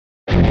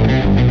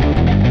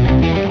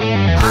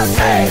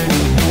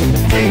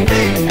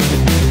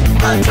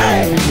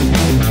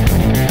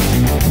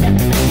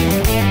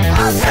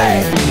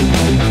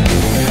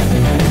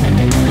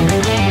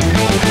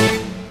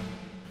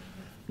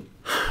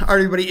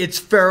everybody, it's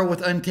Farrell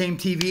with Untamed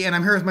TV, and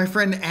I'm here with my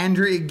friend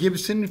Andrea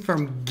Gibson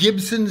from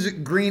Gibson's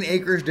Green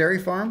Acres Dairy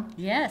Farm.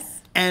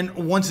 Yes. And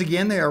once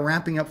again, they are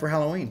ramping up for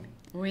Halloween.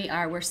 We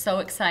are. We're so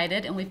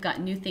excited, and we've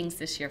got new things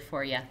this year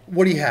for you.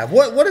 What do you have?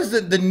 What is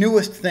the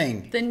newest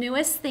thing? The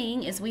newest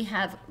thing is we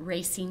have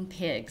racing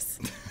pigs.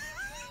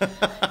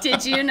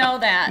 Did you know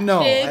that?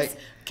 No. Pigs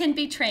can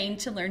be trained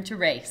to learn to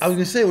race. I was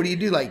going to say, what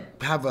do?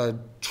 Like have a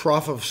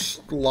trough of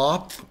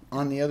slop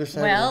on the other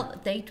side?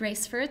 Well, they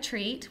race for a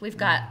treat. We've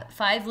got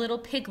 5 little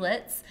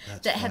piglets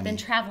that have been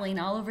traveling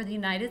all over the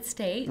United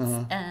States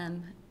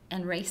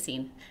and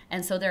racing.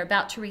 And so they're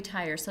about to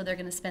retire, so they're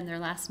going to spend their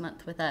last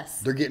month with us.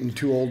 They're getting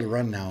too old to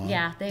run now. Huh?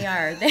 Yeah, they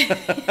are.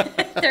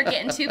 They're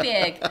getting too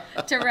big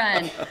to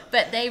run.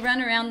 But they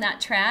run around that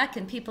track,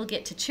 and people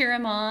get to cheer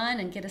them on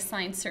and get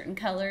assigned certain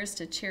colors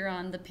to cheer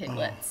on the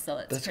piglets. So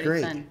it's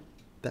pretty fun.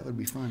 That would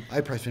be fun.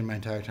 I'd probably spend my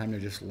entire time there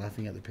just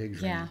laughing at the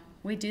pigs. Yeah,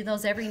 we do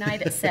those every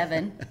night at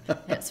 7.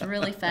 It's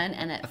really fun.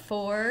 And at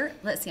 4,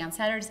 let's see, on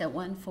Saturdays at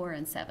 1, 4,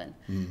 and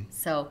 7.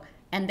 So,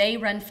 and they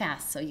run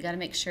fast, so you got to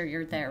make sure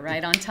you're there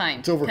right on time.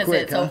 It's over quick,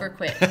 because it's over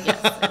quick.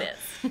 Yes, it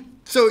is.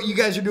 So you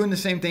guys are doing the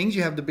same things?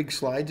 You have the big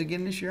slides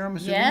again this year, I'm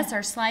assuming? Yes,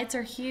 our slides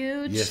are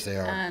huge. Yes, they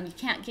are. You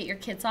can't get your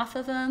kids off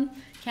of them.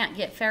 Can't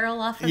get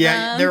Farrell off of them.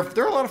 Yeah,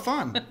 they're a lot of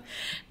fun.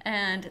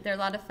 And they're a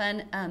lot of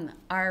fun.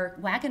 Our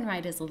wagon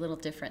ride is a little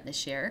different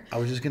this year. I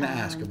was just going to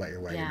ask about your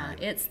wagon ride.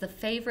 Yeah, it's the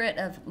favorite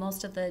of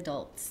most of the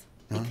adults.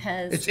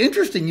 Because it's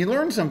interesting. You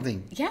learn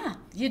something. Yeah,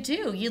 you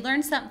do. You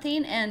learn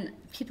something, and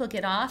people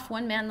get off.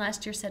 One man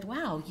last year said,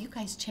 "Wow, you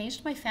guys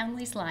changed my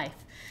family's life."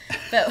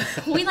 But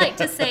we like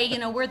to say, you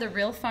know, we're the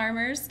real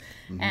farmers,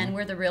 and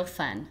we're the real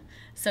fun.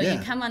 So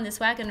you come on this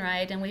wagon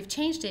ride, and we've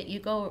changed it.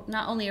 You go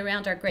not only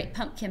around our great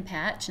pumpkin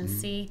patch and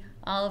see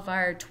all of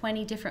our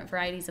 20 different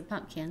varieties of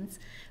pumpkins,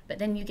 but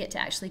then you get to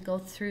actually go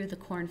through the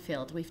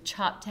cornfield. We've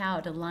chopped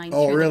out a line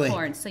through the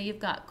corn. So you've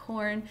got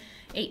corn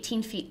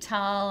 18 feet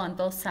tall on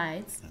both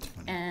sides. That's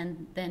funny.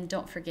 And then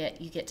don't forget,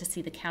 you get to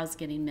see the cows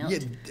getting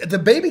milked. Yeah, the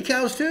baby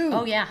cows too.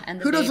 Oh yeah, and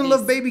the Who doesn't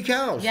love baby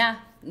cows? Yeah,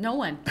 no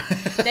one.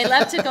 They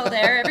love to go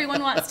there.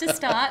 Everyone wants to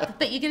stop,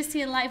 but you get to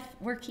see a live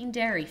working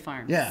dairy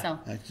farm. Yeah, so,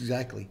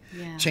 exactly.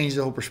 Yeah. Change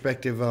the whole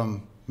perspective.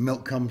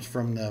 Milk comes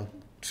from the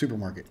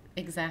supermarket.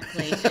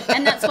 Exactly,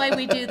 and that's why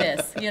we do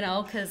this, you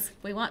know, because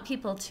we want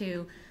people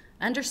to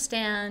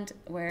understand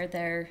where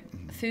their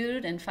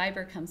food and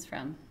fiber comes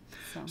from.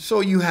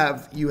 So you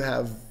have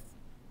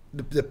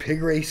the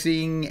pig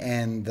racing,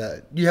 and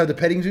you have the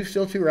petting zoo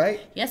still too, right?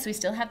 Yes, we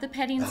still have the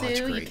petting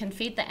zoo. Great. You can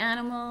feed the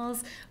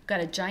animals. We've got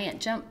a giant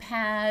jump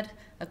pad,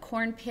 a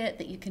corn pit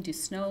that you can do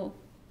snow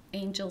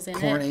angels in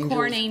Corn it. angels.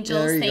 Corn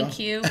angels, Thank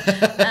you.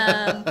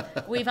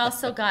 We've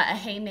also got a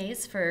hay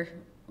maze for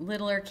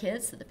littler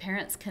kids that the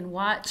parents can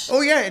watch.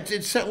 Oh yeah,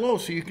 it's set low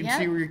so you can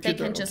see where your kids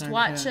are. They can just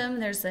watch them.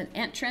 There's an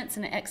entrance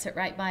and an exit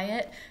right by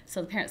it, so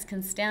the parents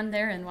can stand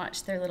there and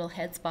watch their little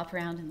heads bop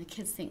around, and the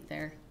kids think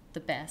they're the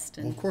best.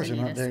 And well, of course they're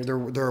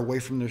not. They're away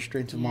from their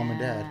strengths of mom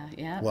and dad.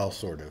 Yeah. Well,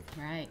 sort of.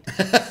 Right.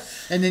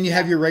 And then you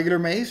have your regular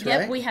maze,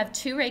 right? Yep, we have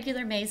 2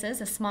 regular mazes,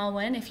 a small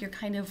one if you're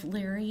kind of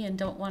leery and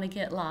don't want to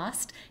get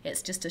lost.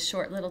 It's just a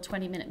short little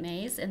 20-minute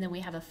maze, and then we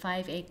have a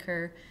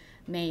 5-acre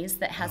maze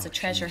that has a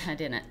treasure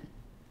hunt in it.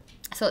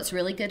 So it's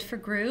really good for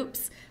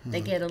groups.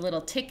 They get a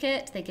little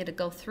ticket. They get to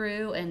go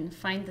through and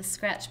find the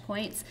scratch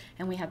points,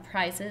 and we have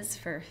prizes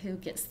for who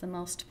gets the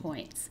most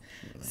points.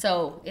 Really?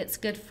 So it's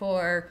good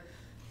for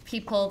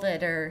people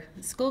that are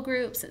school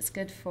groups. It's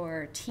good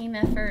for team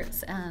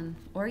efforts,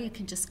 or you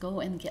can just go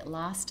and get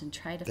lost and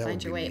try to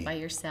find your way by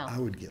yourself. I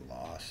would get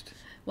lost.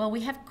 Well,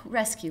 we have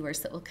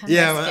rescuers that will come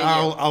rescue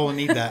you. I will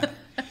need that.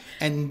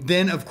 And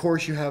then, of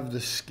course, you have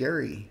the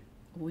scary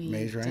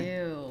maze,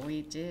 right?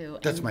 We do.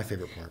 That's my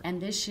favorite part.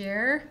 And this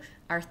year,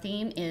 our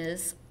theme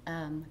is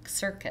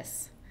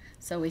circus.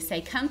 So we say,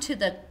 come to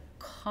the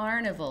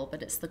carnival,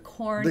 but it's the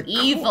corn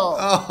evil.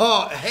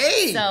 Oh,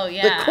 hey! So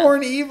yeah, the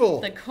corn evil.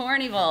 The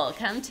corn evil.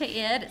 Come to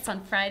it. It's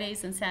on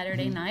Fridays and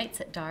Saturday nights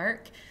at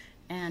dark.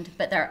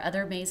 But there are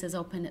other mazes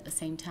open at the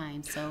same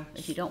time, so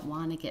if you don't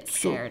want to get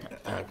scared.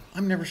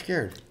 I'm never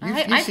scared.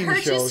 I've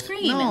heard you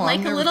scream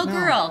like a little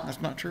girl.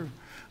 That's not true.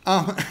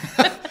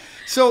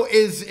 So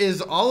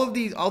is all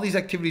these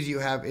activities you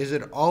have, is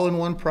it all in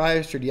one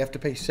price, or do you have to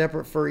pay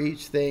separate for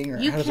each thing? Or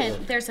you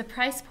can. There's a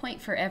price point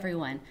for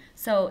everyone.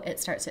 So it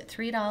starts at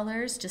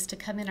 $3 just to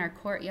come in our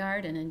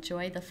courtyard and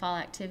enjoy the fall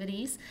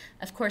activities.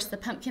 Of course, the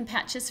pumpkin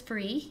patch is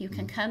free. You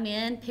can come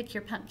in, pick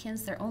your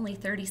pumpkins. They're only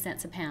 30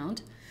 cents a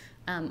pound.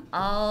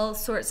 All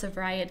sorts of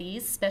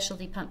varieties,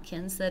 specialty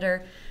pumpkins that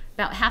are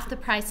about half the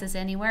price as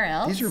anywhere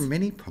else. These are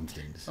mini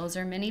pumpkins. Those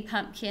are mini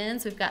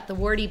pumpkins. We've got the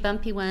warty,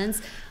 bumpy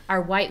ones.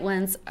 Our white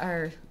ones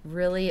are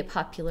really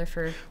popular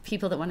for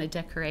people that want to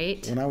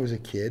decorate. When I was a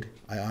kid,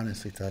 I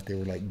honestly thought they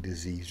were like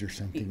diseased or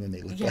something when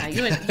they looked like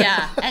that.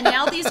 Yeah, and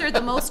now these are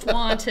the most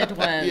wanted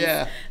ones.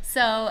 Yeah.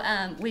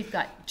 So we've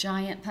got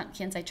giant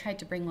pumpkins. I tried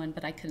to bring one,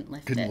 but I couldn't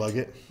lift it. Couldn't lug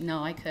it?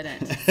 No, I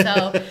couldn't.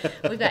 So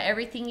we've got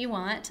everything you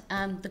want.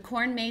 The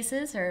corn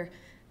mazes are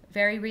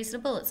very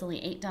reasonable. It's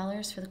only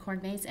 $8 for the corn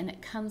maze, and it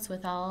comes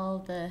with all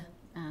the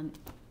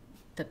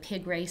the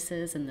pig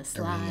races and the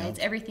slides.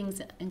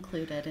 Everything's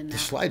included in that. The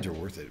slides are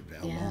worth it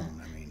alone. Yeah.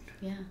 I mean,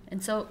 Yeah,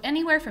 and so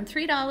anywhere from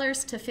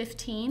 $3 to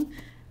 $15,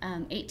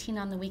 18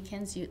 on the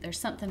weekends. There's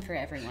something for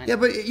everyone. yeah,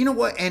 but you know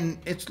what? And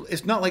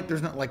it's not like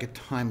there's not like a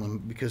time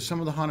limit, because some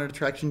of the haunted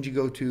attractions you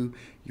go to,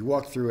 you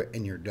walk through it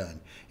and you're done.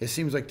 It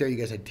seems like there you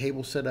guys had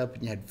tables set up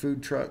and you had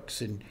food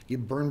trucks and you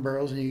burn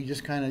barrels and you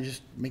just kind of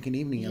just make an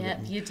evening of it. Yep,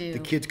 And you do. The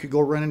kids could go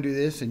run and do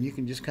this, and you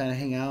can just kind of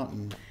hang out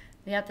and.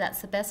 Yep, that's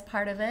the best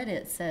part of it.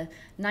 It's a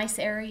nice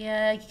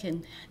area. You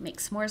can make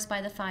s'mores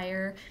by the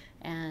fire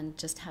and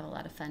just have a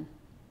lot of fun.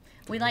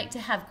 We like to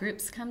have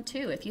groups come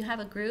too. If you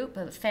have a group,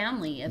 a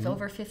family of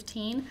over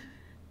 15,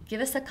 give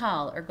us a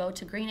call or go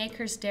to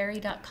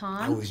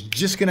greenacresdairy.com. I was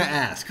just going to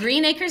ask.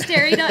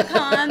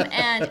 greenacresdairy.com,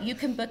 and you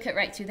can book it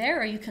right through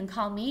there, or you can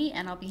call me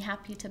and I'll be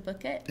happy to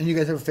book it. And you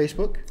guys have a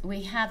Facebook?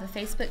 We have a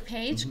Facebook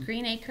page,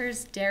 Green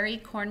Acres Dairy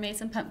Corn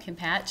Maze and Pumpkin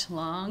Patch,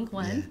 long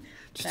one. Yeah.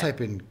 Just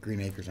type in Green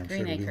Acres. I'm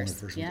Green sure it'll be one of Acres,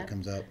 the first ones that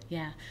comes up.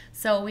 Yeah.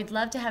 So we'd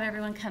love to have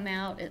everyone come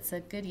out. It's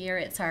a good year.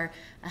 It's our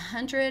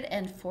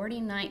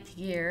 149th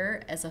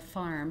year as a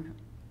farm.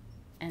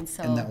 And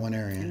so In that one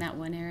area. In that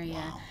one area.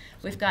 Wow.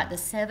 We've got the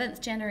 7th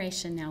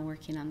generation now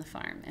working on the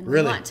farm. And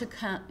Really? we want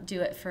to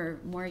do it for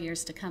more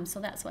years to come, so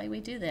that's why we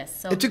do this.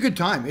 So It's a good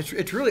time.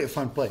 It's really a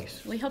fun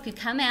place. we hope you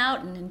come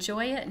out and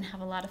enjoy it and have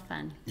a lot of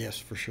fun. Yes,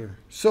 for sure.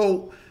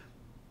 So,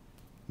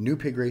 new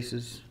pig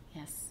races,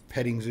 Yes.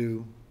 petting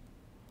zoo,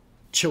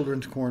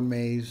 children's corn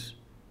maze,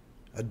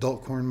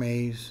 adult corn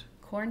maze.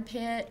 Corn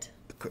pit,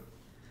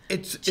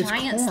 It's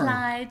giant corn.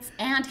 slides,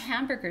 and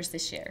hamburgers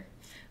this year.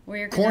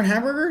 We're Corn gonna-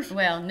 hamburgers?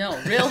 Well, no,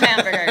 real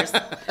hamburgers.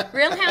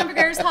 Real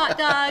hamburgers, hot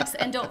dogs,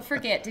 and don't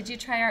forget, did you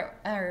try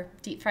our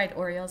deep fried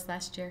Oreos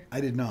last year? I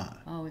did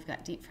not. Oh, we've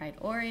got deep fried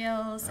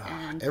Oreos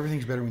and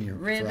Everything's better when you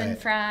ribbon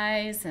fry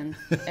it. fries and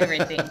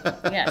everything.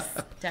 Yes,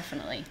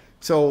 definitely.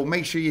 So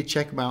make sure you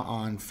check him out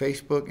on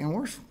Facebook. And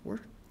where's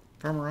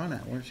Farmer Ron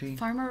at? Where's he?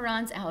 Farmer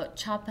Ron's out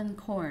chopping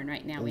corn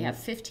right now. We have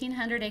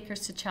 1,500 acres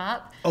to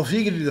chop. Oh, so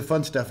you can do the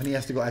fun stuff, and he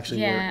has to go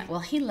actually Yeah, work. well,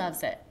 he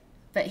loves it.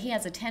 But he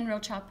has a 10-row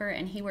chopper,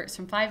 and he works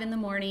from 5 in the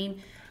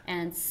morning.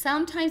 And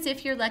sometimes,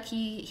 if you're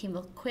lucky, he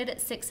will quit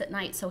at 6 at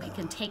night so he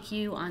can take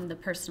you on the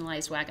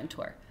personalized wagon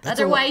tour. That's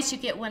a lot. Otherwise, you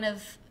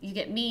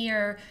get me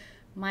or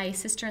my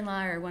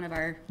sister-in-law or one of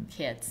our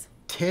kids.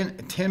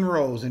 10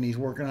 rows, and he's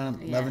working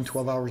on 11, Yes.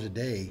 12 hours a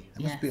day.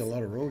 That must be a Yes.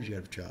 lot of rows you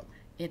have to chop.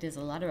 It is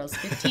a lot of rows,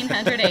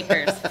 1,500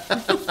 acres.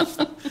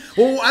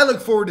 Well, I look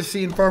forward to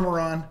seeing Farmer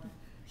Ron.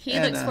 He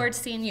And, looks forward to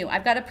seeing you.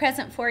 I've got a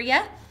present for you.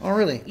 Oh,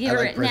 really? I You're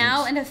like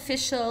now presents. an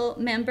official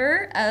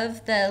member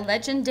of the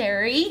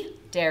legendary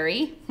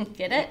dairy.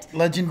 Get it?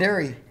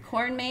 Legendary.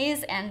 Corn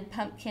maze and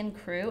pumpkin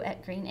crew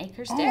at Green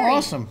Acres Oh, Dairy.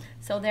 awesome.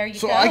 So there you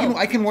So go.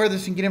 I can wear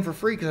this and get in for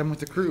free because I'm with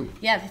the crew.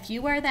 Yeah, if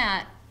you wear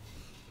that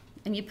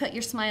and you put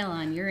your smile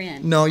on, you're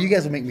in. No, you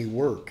guys will make me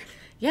work.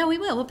 Yeah, we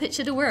will. We'll put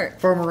you to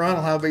work. Farmer Ron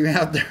will have you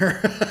out there.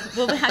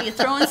 We'll have you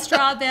throwing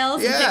straw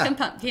bales and picking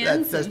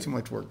pumpkins. That's and too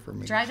much work for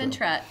me. driving so.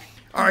 truck.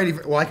 All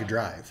right. Well, I could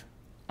drive.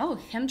 Oh,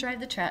 him drive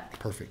the truck.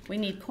 Perfect. We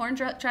need corn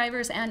truck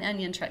drivers and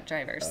onion truck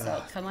drivers,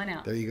 so come on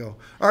out. There you go.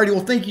 All righty.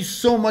 Well, thank you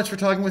so much for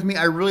talking with me.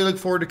 I really look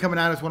forward to coming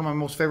out. It's one of my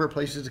most favorite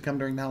places to come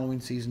during the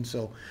Halloween season.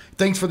 So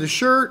thanks for the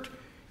shirt.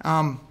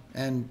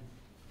 And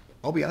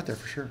I'll be out there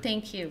for sure.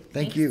 Thank you.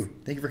 Thank you.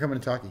 Thank you for coming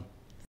to Talkie.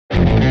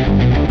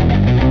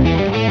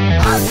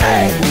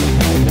 Untamed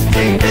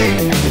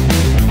TV.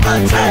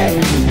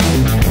 Untamed.